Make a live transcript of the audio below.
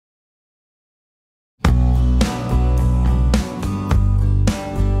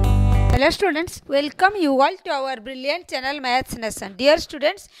Hello students, welcome you all to our brilliant channel Maths Nation. Dear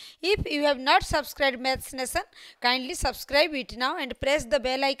students, if you have not subscribed Maths Nation, kindly subscribe it now and press the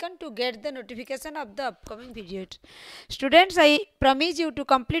bell icon to get the notification of the upcoming videos. Students, I promise you to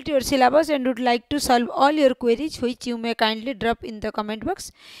complete your syllabus and would like to solve all your queries which you may kindly drop in the comment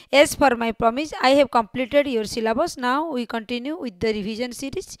box. As per my promise, I have completed your syllabus. Now we continue with the revision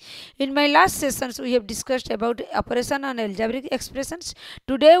series. In my last sessions, we have discussed about operation on algebraic expressions.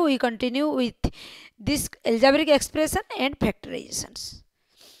 Today we continue with this algebraic expression and factorizations.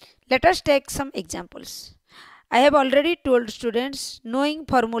 Let us take some examples. I have already told students knowing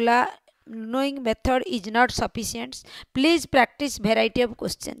method is not sufficient. Please practice variety of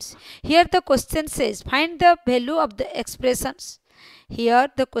questions. Here the question says find the value of the expressions. Here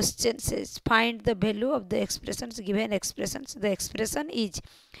the question says find the value of the expressions, given expressions. The expression is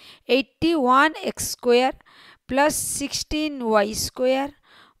 81x square plus 16y square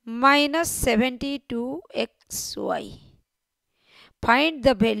minus 72xy. Find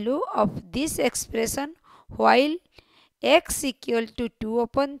the value of this expression while x equal to 2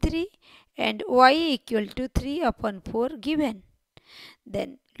 upon 3 and y equal to 3 upon 4 given.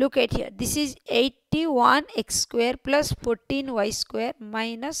 Then look at here. This is 81x square plus 14y square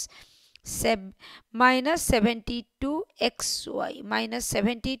minus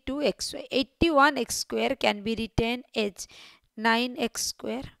 72xy. 81x square can be written as 9x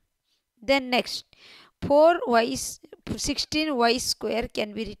square. Then next 16y square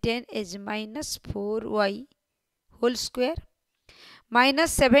can be written as minus 4y whole square.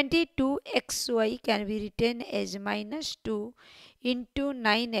 Minus 72xy can be written as minus 2 into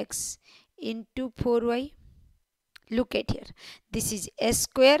 9x into 4y. Look at here. This is a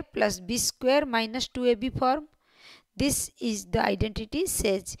square plus b square minus 2ab form. This is the identity,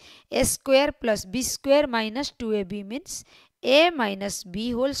 says a square plus b square minus 2ab means a minus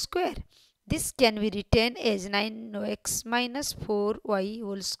b whole square. This can be written as 9x minus 4y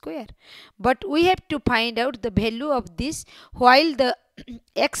whole square. But we have to find out the value of this while the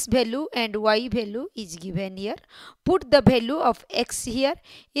x value and y value is given here. Put the value of x here.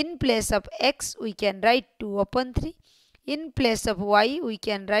 In place of x we can write 2 upon 3. In place of y we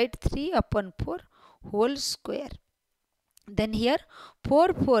can write 3 upon 4 whole square. Then here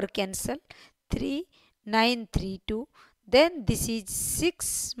 4 cancel, 3 9 3 2. Then this is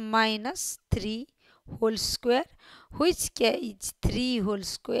 6 minus 3 whole square, which is 3 whole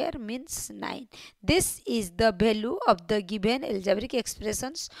square means 9. This is the value of the given algebraic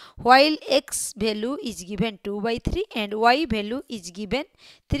expressions while x value is given 2 by 3 and y value is given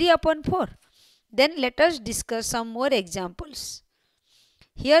 3 upon 4. Then let us discuss some more examples.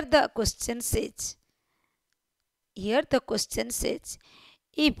 Here the question says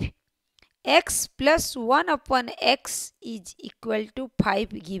if x plus 1 upon x is equal to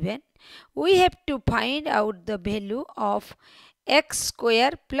 5 given, we have to find out the value of x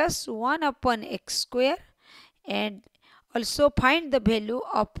square plus 1 upon x square and also find the value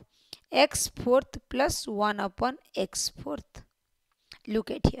of x fourth plus 1 upon x fourth. Look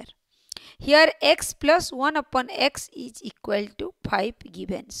at here. Here x plus 1 upon x is equal to 5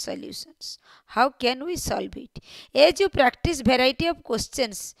 given. Solutions. How can we solve it? As you practice variety of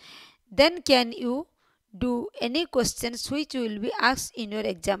questions, then can you do any questions which will be asked in your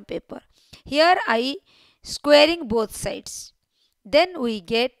exam paper. Here I squaring both sides. Then we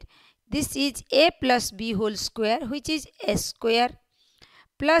get this is a plus b whole square, which is a square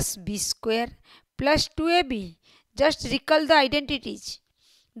plus b square plus 2ab. Just recall the identities.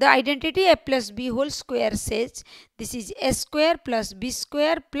 The identity a plus b whole square says this is a square plus b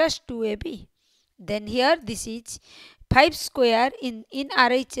square plus 2ab. Then here this is 5 square in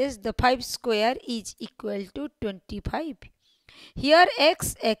RHS, the 5 square is equal to 25. Here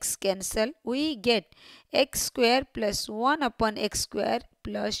x cancel, we get x square plus 1 upon x square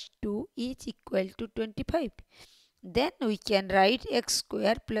plus 2 is equal to 25. Then we can write x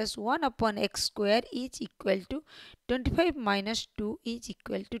square plus 1 upon x square is equal to 25 minus 2 is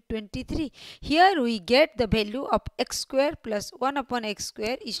equal to 23. Here we get the value of x square plus 1 upon x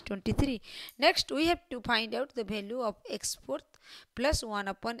square is 23. Next we have to find out the value of x fourth plus 1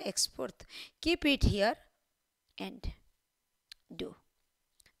 upon x fourth. Keep it here and do.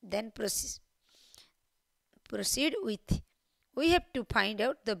 Then proceed with. We have to find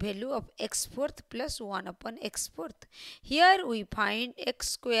out the value of x fourth plus 1 upon x fourth. Here we find x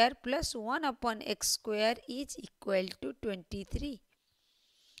square plus 1 upon x square is equal to 23.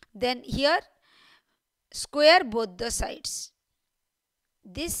 Then here square both the sides.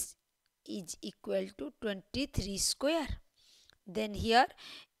 This is equal to 23 square. Then here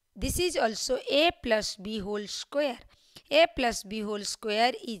this is also a plus b whole square. A plus b whole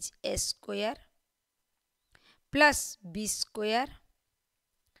square is a square plus b square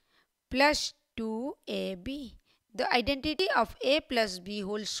plus 2ab. The identity of a plus b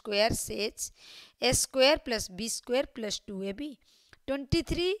whole square says a square plus b square plus 2ab.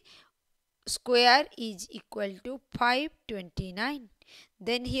 23 square is equal to 529.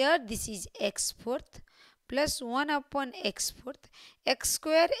 Then here this is x fourth plus 1 upon x fourth. X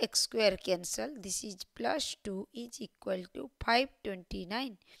square cancel. This is plus 2 is equal to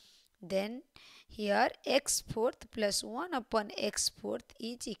 529. Then here x fourth plus 1 upon x fourth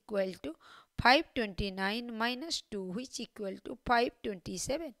is equal to 529 minus 2, which equal to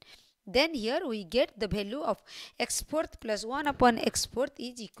 527. Then here we get the value of x fourth plus 1 upon x fourth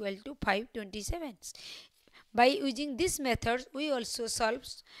is equal to 527. By using this method, we also solve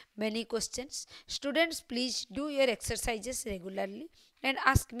many questions. Students, please do your exercises regularly and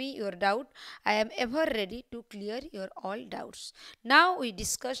ask me your doubt. I am ever ready to clear your all doubts. Now we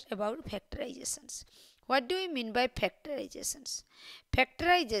discussed about factorizations. What do we mean by factorizations?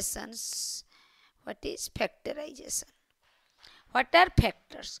 Factorizations, what is factorization? What are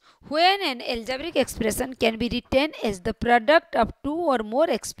factors? When an algebraic expression can be written as the product of two or more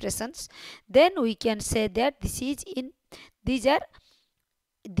expressions, then we can say that this is in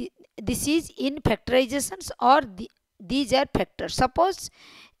factorizations, or these are factors. Suppose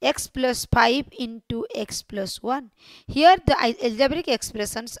x plus 5 into x plus 1. Here the algebraic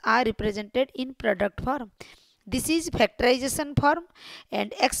expressions are represented in product form. This is factorization form,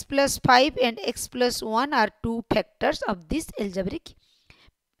 and x plus 5 and x plus 1 are two factors of these algebraic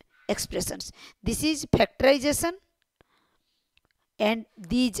expressions. This is factorization and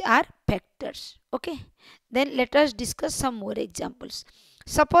these are factors. Okay. Then let us discuss some more examples.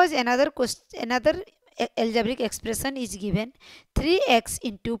 Suppose another algebraic expression is given 3x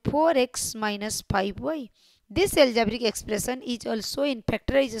into 4x minus 5y. This algebraic expression is also in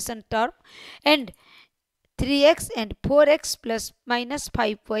factorization term, and 3x and 4x plus minus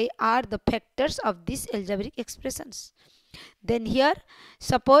 5y are the factors of these algebraic expressions. Then here,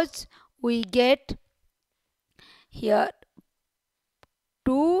 suppose we get here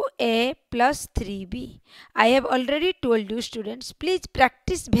 2a plus 3b. I have already told you, students, please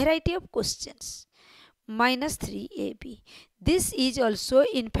practice variety of questions. Minus 3ab. This is also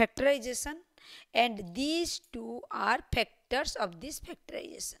in factorization, and these two are factors of these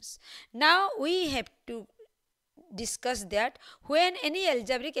factorizations. Now we have to discuss that when any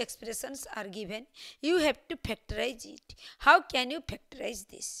algebraic expressions are given, you have to factorize it. How can you factorize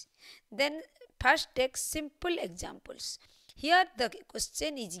this? Then first take simple examples. Here the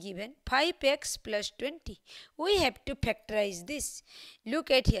question is given 5x plus 20. We have to factorize this. Look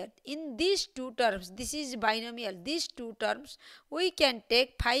at here. In these two terms, this is binomial. These two terms, we can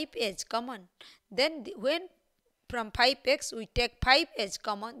take 5 as common. Then when from 5x we take 5 as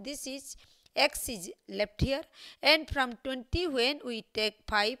common, this is x is left here, and from 20 when we take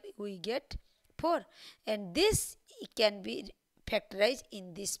 5 we get 4, and this can be factorized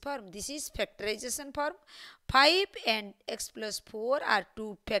in this form. This is factorization form. 5 and x plus 4 are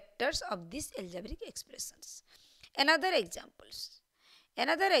two factors of these algebraic expressions. Another examples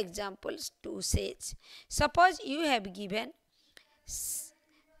 2 says, suppose you have given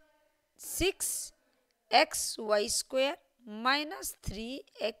 6xy square minus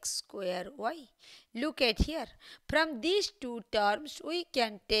 3x square y. Look at here. From these two terms, we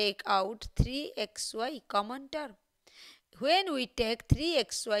can take out 3xy common term. When we take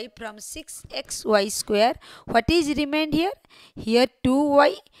 3xy from 6xy square, what is remained here? Here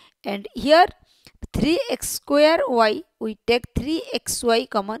 2y, and here 3x square y. We take 3xy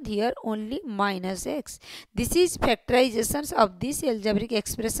common, here only minus x. This is factorizations of these algebraic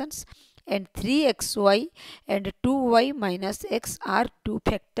expressions, and 3xy and 2y minus x are two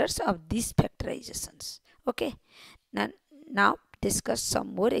factors of these factorizations. Okay. Now discuss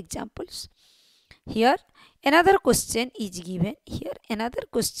some more examples. Here another question is given.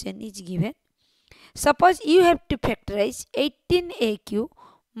 Suppose you have to factorize 18aq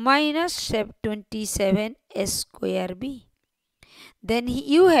minus 27a square b. Then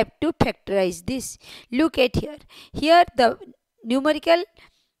you have to factorize this. Look at here. Here the numerical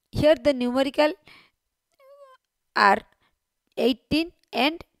are 18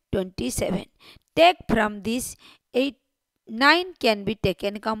 and 27. Take from this 9 can be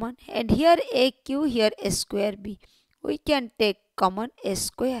taken common, and here aq, here a square b. We can take common a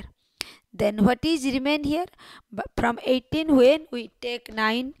square. Then what is remain here? From 18 when we take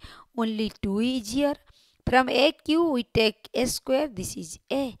 9, only 2 is here. From aq we take a square, this is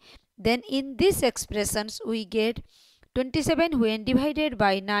a. Then in these expressions we get 27 when divided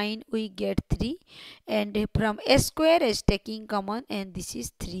by 9 we get 3, and from a square is taking common, and this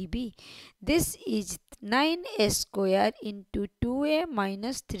is 3b. This is 9a square into 2a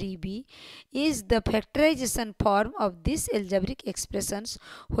minus 3b is the factorization form of this algebraic expressions,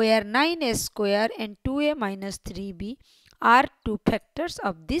 where 9a square and 2a minus 3b are two factors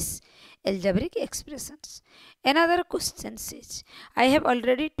of this algebraic expressions. Another question says, I have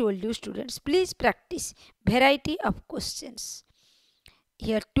already told you students, please practice variety of questions.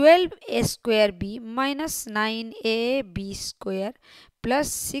 Here 12a square b minus 9ab square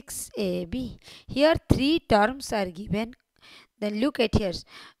plus 6ab. Here three terms are given. Then look at here.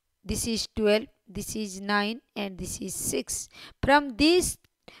 This is 12, this is 9, and this is 6. From this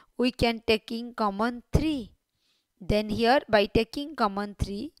we can take in common 3. Then here by taking common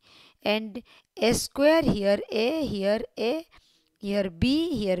 3 and a square, here a, here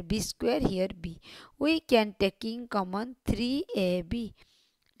b square, here b, we can take in common 3ab.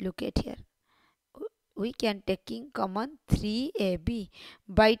 Look at here. We can take in common 3ab.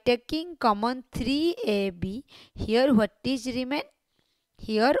 By taking common 3ab, here what is remain?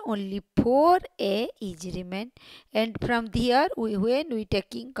 Here only 4a is remain, and from here when we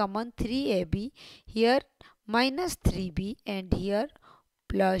taking common 3ab, here minus 3b and here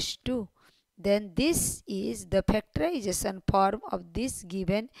plus 2. Then this is the factorization form of this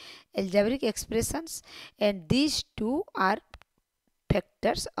given algebraic expressions, and these two are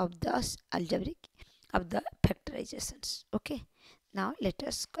factors of the algebraic of the factorizations. Okay, now let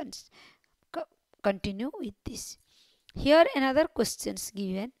us continue with this. Here another questions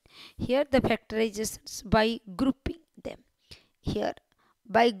given. Here the factorizations by grouping them. Here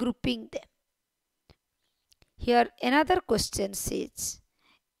by grouping them. Here another question says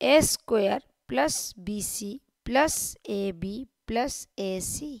a square plus bc plus ab plus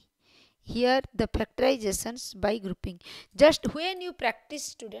ac. Here the factorizations by grouping. Just when you practice,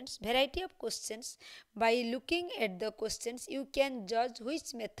 students, variety of questions, by looking at the questions you can judge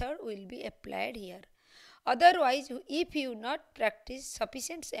which method will be applied here. Otherwise, if you not practice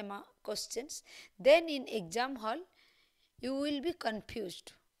sufficient amount questions, then in exam hall you will be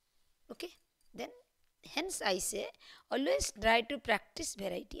confused. Okay, then hence I say always try to practice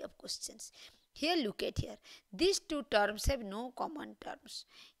variety of questions. Here look at here. These two terms have no common terms.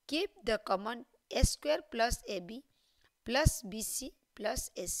 Keep the common a square plus ab plus bc plus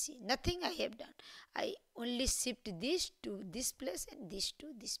ac. Nothing I have done. I only shift this to this place and this to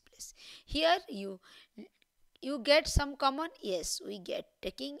this place. Here you get some common. Yes, we get,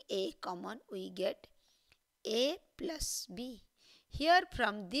 taking a common, we get a plus b. Here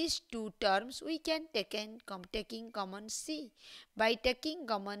from these two terms we can taking common c. By taking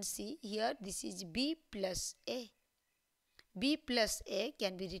common c, here this is b plus a. B plus a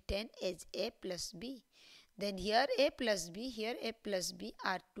can be written as a plus b. Then here a plus b, here a plus b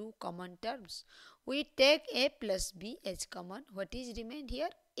are two common terms. We take a plus b as common. What is remained here?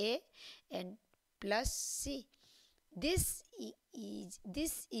 A and plus c. This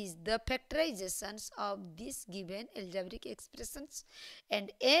is the factorizations of this given algebraic expressions,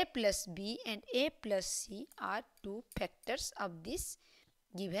 and a plus b and a plus c are two factors of this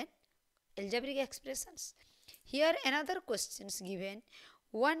given algebraic expressions. Here another questions given,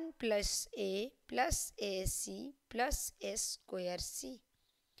 1 plus a plus ac plus a square c.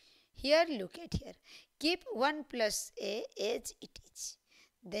 Here look at here. Keep 1 plus a as it is.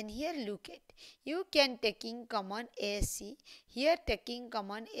 Then here look at, you can taking common ac. Here taking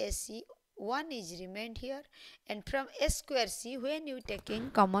common ac, 1 is remained here, and from a square c when you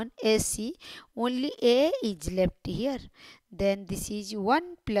taking common ac, only a is left here. Then this is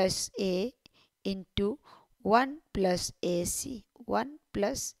 1 plus a into 1 plus ac, 1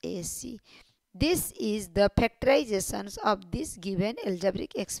 plus ac. This is the factorizations of this given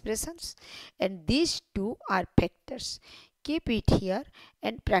algebraic expressions, and these two are factors. Keep it here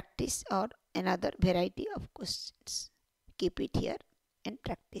and practice or another variety of questions. Keep it here and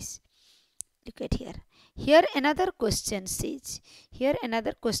practice. Look at here. Here another question says, you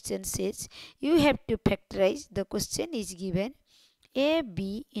have to factorize. The question is given ab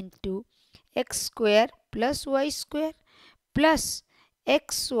into x square plus y square plus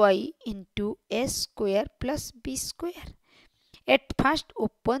xy into a square plus b square. At first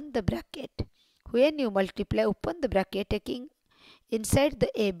open the bracket. When you multiply, open the bracket, taking inside the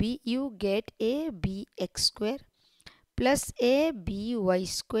ab, you get abx square plus aby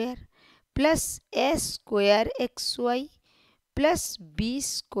square plus a square xy plus b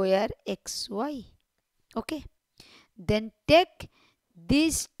square xy. Okay. Then take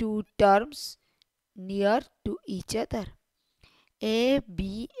these two terms near to each other. A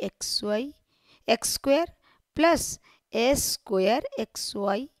b xy x square plus a square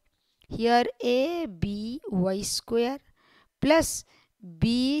xy. Here a b y square plus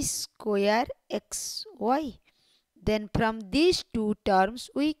b square xy. Then from these two terms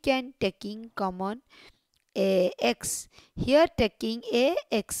we can taking common ax. Here taking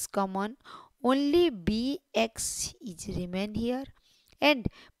ax common, only bx is remain here. And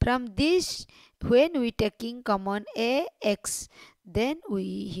from this, when we taking common ax, then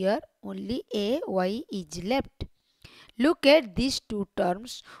we here only ay is left. Look at these two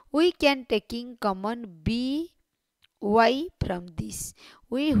terms. We can taking common by from this.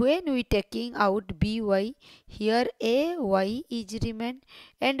 When we taking out by, here ay is remain,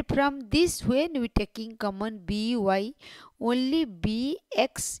 and from this when we taking common by, only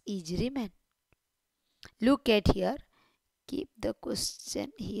bx is remain. Look at here. Keep the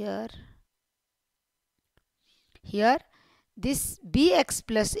question here. Here this bx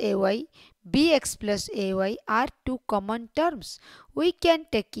plus ay are two common terms. We can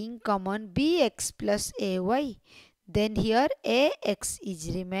taking common bx plus ay. Then here ax is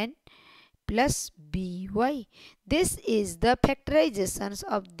remain plus by. This is the factorizations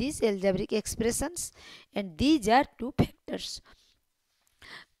of these algebraic expressions, and these are two factors.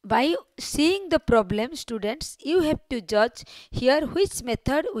 By seeing the problem, students, you have to judge here which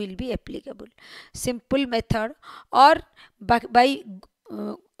method will be applicable. Simple method, or by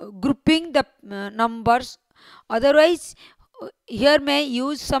grouping the numbers. Otherwise, here may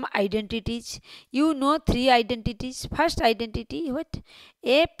use some identities. You know three identities. First identity, what?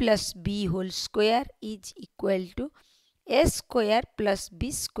 A plus b whole square is equal to a square plus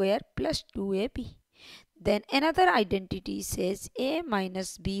b square plus 2ab. Then another identity says a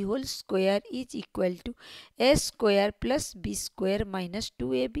minus b whole square is equal to a square plus b square minus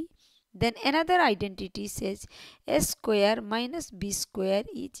 2ab. Then another identity says a square minus b square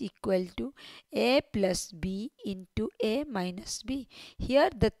is equal to a plus b into a minus b. Here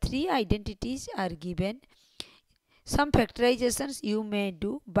the three identities are given. Some factorizations you may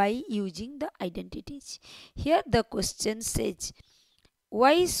do by using the identities. Here the question says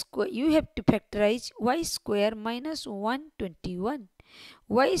y square, you have to factorize y square minus 121.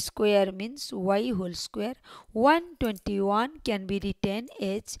 Y square means y whole square. 121 can be written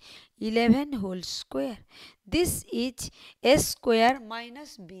as 11 whole square. This is a square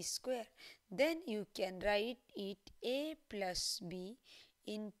minus b square. Then you can write it a plus b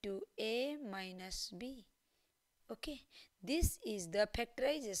into a minus b. Okay, this is the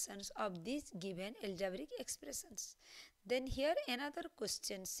factorizations of these given algebraic expressions. Then here another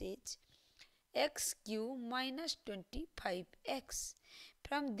question says x cube minus 25x.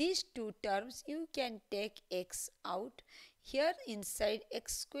 From these two terms you can take x out. Here inside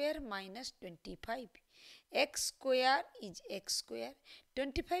x square minus 25. X square is x square.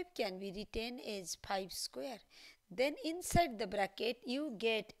 25 can be written as 5 square. Then inside the bracket you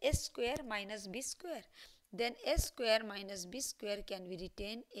get a square minus b square. Then a square minus b square can be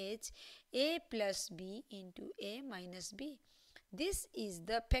written as a plus b into a minus b. This is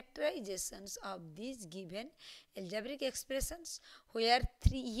the factorizations of these given algebraic expressions, where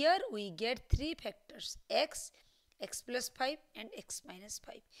here we get three factors: x, x plus 5 and x minus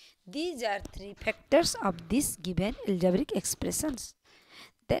 5. These are three factors of these given algebraic expressions.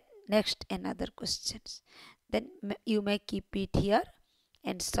 Then next another questions. Then you may keep it here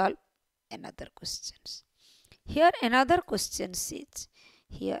and solve another questions. Here another question says,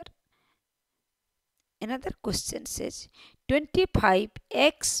 here another question says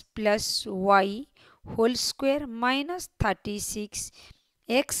 25x plus y whole square minus 36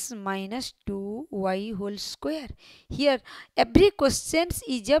 x minus 2y whole square. Here every question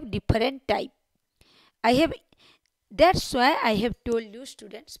is of different type. That's why I have told you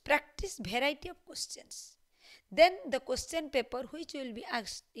students, practice variety of questions. Then the question paper which will be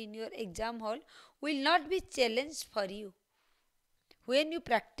asked in your exam hall will not be challenged for you when you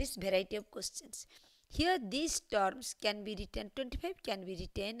practice variety of questions. Here these terms can be written, 25 can be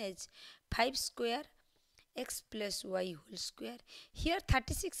written as 5 square x plus y whole square. Here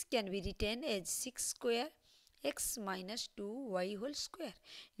 36 can be written as 6 square x minus 2y whole square.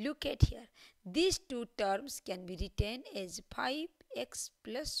 Look at here. These two terms can be written as 5x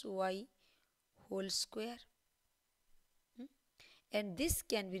plus y whole square. And this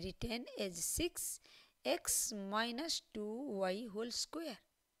can be written as 6x minus 2y whole square.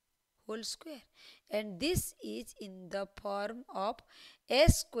 And this is in the form of a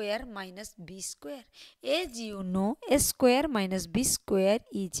square minus b square. As you know, a square minus b square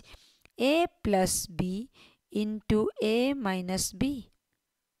is a plus b into a minus b.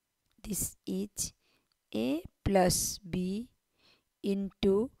 This is a plus b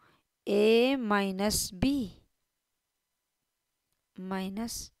into a minus b.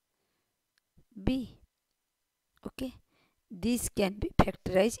 minus b. Okay, this can be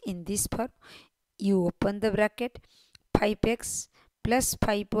factorized in this form. You open the bracket, 5x plus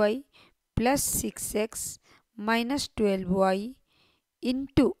 5y plus 6x minus 12y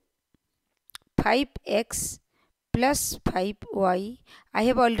into 5x plus 5y. I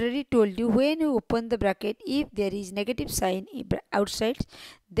have already told you, when you open the bracket, if there is negative sign outside,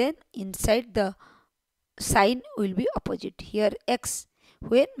 then inside the sign will be opposite. Here x,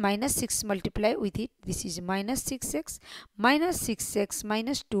 when minus 6 multiply with it, this is minus 6x. Minus 6x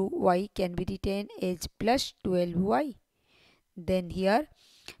minus 2y can be written as plus 12y. Then here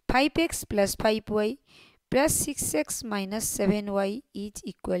 5x plus 5y plus 6x minus 7y is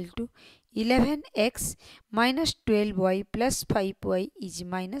equal to 11x minus 12y plus 5y is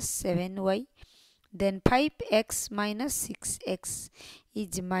minus 7y. Then 5x minus 6x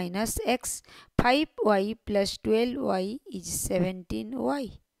is minus x. 5y plus 12y is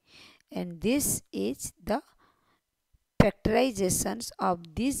 17y. And this is the factorizations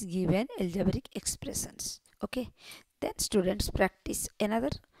of these given algebraic expressions. Okay. Then students practice another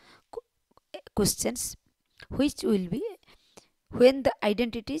questions which will be when the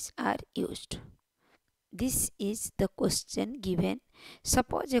identities are used. This is the question given.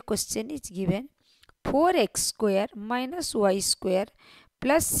 Suppose a question is given 4x square minus y square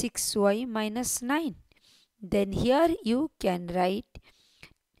plus 6y minus 9. Then here you can write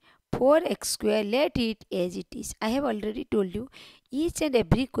 4x square, let it as it is. I have already told you each and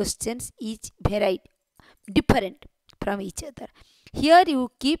every question is varied, different from each other. Here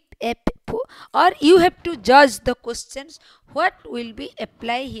you keep a or you have to judge the questions what will be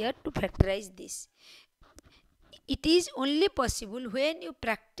apply here to factorize this. It is only possible when you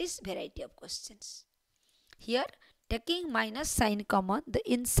practice variety of questions. Here taking minus sign common, the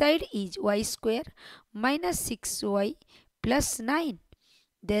inside is y square minus 6y plus 9.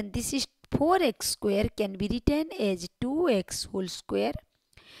 Then this is 4x square can be written as 2x whole square.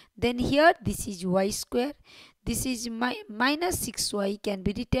 Then here this is y square. This is minus 6y can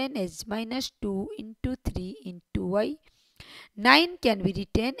be written as minus 2 into 3 into y. 9 can be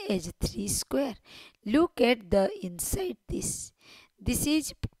written as 3 square. Look at the inside this. This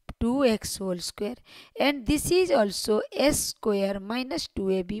is 2x whole square and this is also s square minus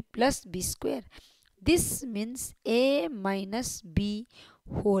 2ab plus b square. This means a minus b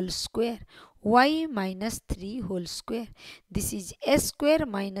whole square, y minus 3 whole square. This is a square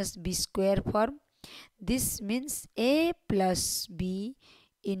minus b square form. This means a plus b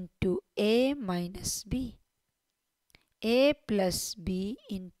into a minus b. A plus b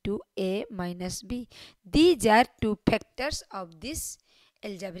into a minus b. These are two factors of this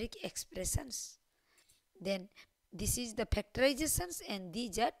algebraic expressions. Then this is the factorizations and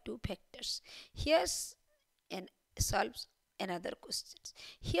these are two factors. Here's and solves another questions.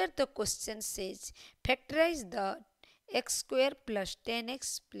 Here the question says factorize the x square plus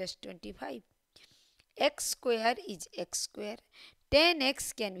 10x plus 25. X square is x square.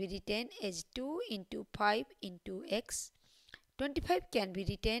 10x can be written as 2 into 5 into x. 25 can be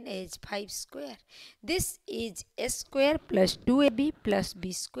written as 5 square. This is a square plus 2ab plus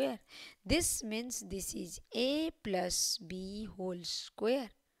b square. This means this is a plus b whole square.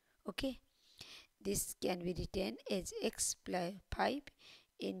 Okay. This can be written as x plus 5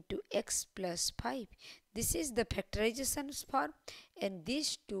 into x plus 5. This is the factorization form and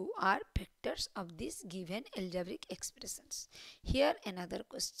these two are factors of this given algebraic expressions. Here another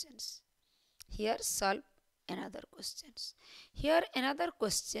questions. Here solve another questions. Here another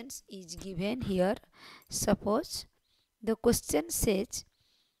questions is given here. Suppose the question says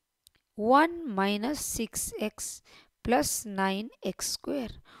 1 minus 6x plus 9x square.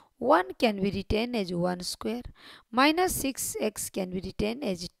 1 can be written as 1 square. Minus 6x can be written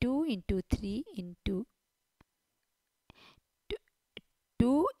as 2 into 3 into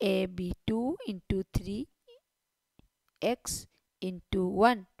 2ab 2 into 3x into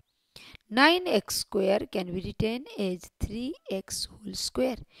 1. 9x square can be written as 3x whole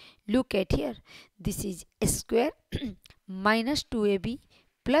square. Look at here. This is a square minus 2ab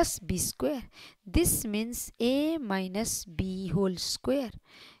plus b square. This means a minus b whole square.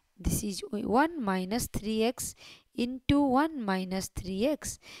 This is 1 minus 3x into 1 minus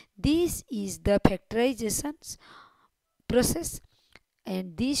 3x. This is the factorization process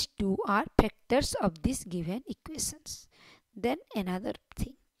and these two are factors of this given equations. Then another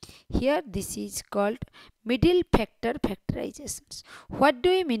thing. Here this is called middle factor factorizations. What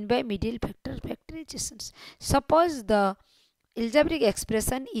do you mean by middle factor factorizations? Suppose the algebraic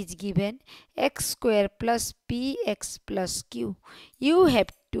expression is given x square plus px plus q. You have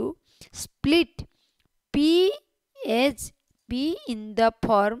to split p as P in the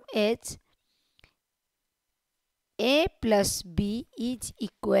form as A plus B is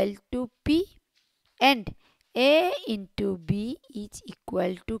equal to P and A into B is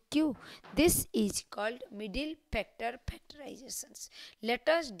equal to Q. This is called middle factor factorizations. Let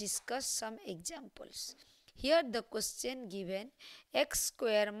us discuss some examples. Here the question given x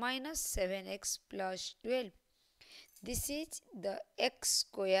square minus 7x plus 12. This is the x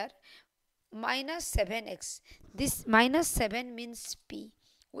square minus 7x. This minus 7 means P.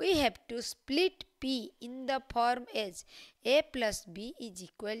 We have to split P in the form as A plus B is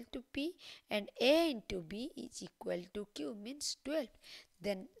equal to P and A into B is equal to Q means 12.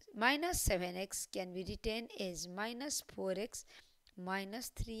 Then minus 7x can be written as minus 4x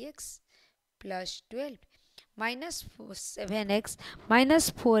minus 3x plus 12. Minus 7x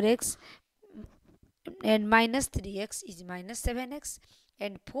minus 4x and minus 3x is minus 7x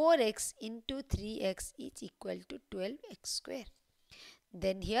and 4x into 3x is equal to 12x square.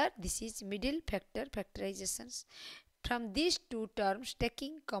 Then here this is middle factor factorizations. From these two terms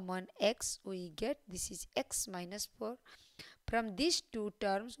taking common x we get this is x minus 4. From these two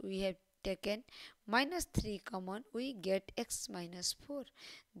terms we have taken minus 3 common we get x minus 4.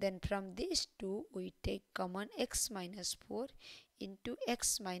 Then from these two we take common x minus 4 into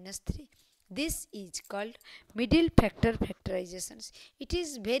x minus 3. This is called middle factor factorizations. It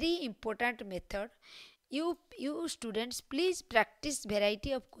is very important method. You students please practice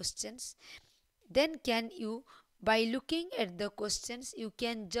variety of questions. Then can you by looking at the questions you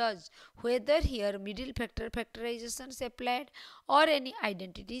can judge whether here middle factor factorizations applied or any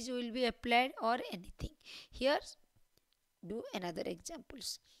identities will be applied or anything. Here do another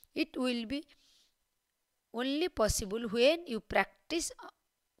examples. It will be only possible when you practice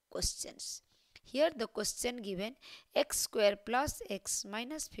questions. Here the question given x square plus x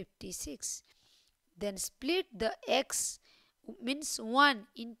minus 56. Then split the x means 1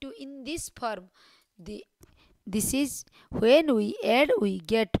 into in this form. This is when we add we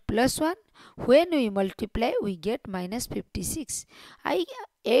get plus 1. When we multiply we get minus 56.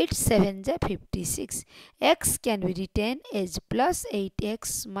 8 7 is 56. X can be written as plus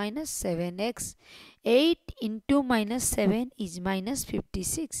 8x minus 7x. 8 into minus 7 is minus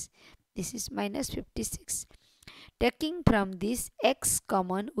 56. This is minus 56. Taking from this x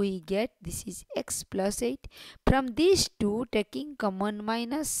common we get this is x plus 8. From these two taking common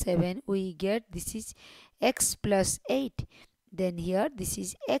minus 7 we get this is x plus 8. Then here this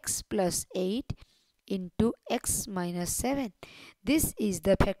is x plus 8 into x minus 7. This is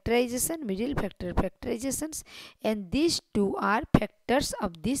the factorization, middle factor factorizations, and these two are factors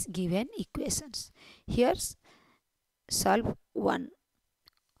of these given equations. Here's solve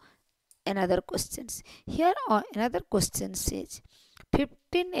another questions. Here another question says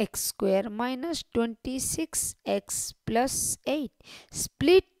 15x square minus 26x plus 8.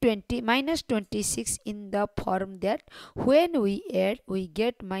 Split 20 minus 26 in the form that when we add we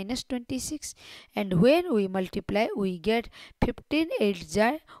get minus 26 and when we multiply we get 15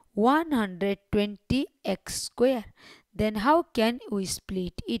 8 120x square. Then how can we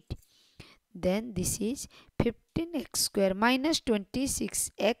split it? Then this is 15x square minus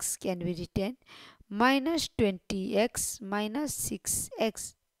 26x can be written minus 20x minus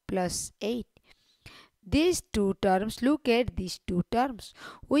 6x plus 8. These two terms, look at these two terms.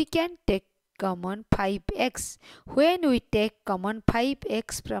 We can take common 5x. When we take common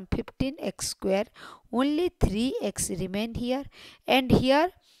 5x from 15x square, only 3x remain here. And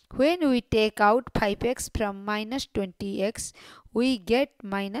here when we take out 5x from minus 20x, we get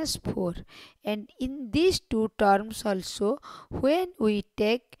minus 4. And in these two terms also, when we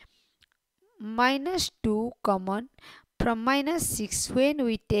take minus 2 common from minus 6, when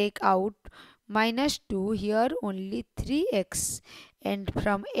we take out minus 2, here only 3x. And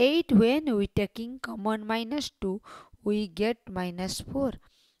from 8, when we taking common minus 2, we get minus 4.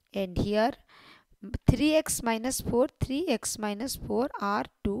 And here 3x minus 4, 3x minus 4 are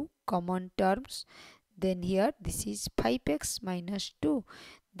two common terms. Then here this is 5x minus 2.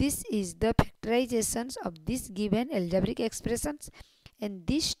 This is the factorizations of this given algebraic expressions, and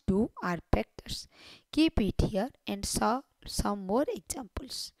these two are factors. Keep it here and solve some more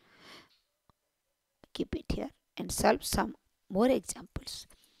examples. Keep it here and solve some more examples.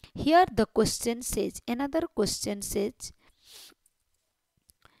 Here the question says, another question says,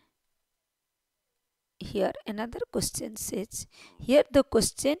 here the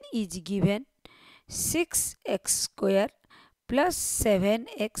question is given 6x square plus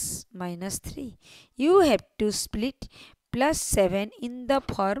 7x minus 3. You have to split plus 7 in the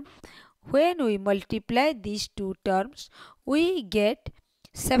form. When we multiply these two terms, we get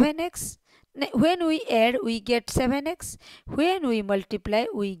 7x. When we add, we get 7x. When we multiply,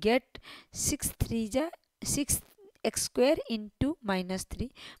 we get 6 3 ja 6x square into minus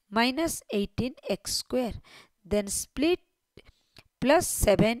 3 minus 18x square. Then split plus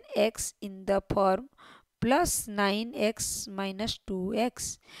 7x in the form plus 9x minus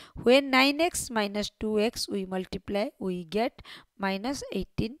 2x. When 9x minus 2x we multiply, we get minus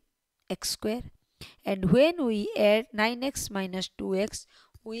 18x square. And when we add 9x minus 2x,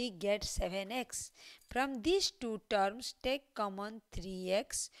 we get 7x. From these two terms, take common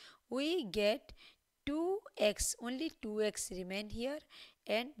 3x, we get 2x. Only 2x remain here,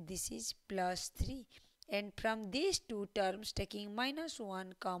 and this is plus 3. And from these two terms, taking minus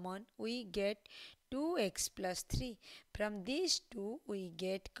 1 common, we get 2x plus 3. From these two, we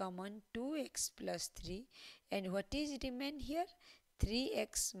get common 2x plus 3. And what is remain here?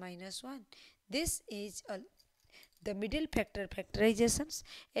 3x minus 1. This is the middle factor factorizations,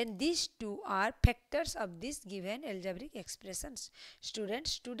 and these two are factors of this given algebraic expressions.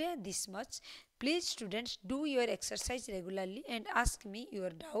 Students, today this much. Please students, do your exercise regularly and ask me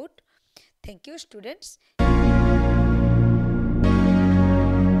your doubt. Thank you students.